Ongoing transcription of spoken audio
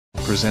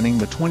presenting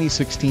the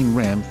 2016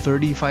 Ram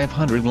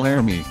 3500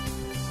 Laramie.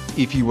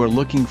 If you are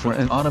looking for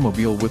an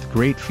automobile with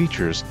great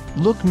features,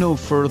 look no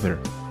further.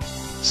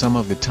 Some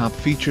of the top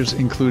features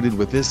included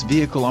with this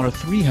vehicle are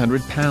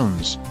 300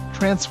 pounds,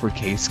 transfer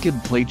case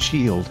skid plate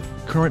shield,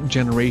 current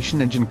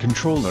generation engine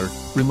controller,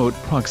 remote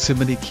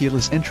proximity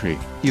keyless entry,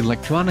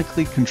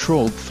 electronically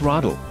controlled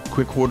throttle,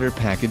 quick order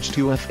package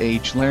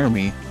 2FH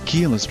Laramie,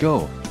 keyless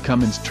go,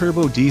 Cummins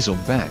turbo diesel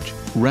badge,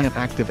 Ram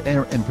active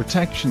air and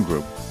protection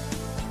group.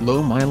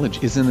 Low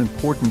mileage is an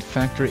important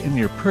factor in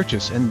your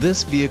purchase, and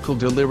this vehicle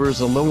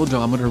delivers a low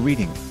odometer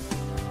reading.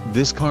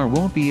 This car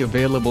won't be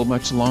available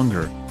much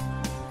longer.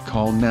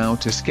 Call now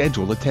to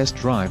schedule a test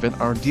drive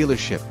at our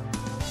dealership.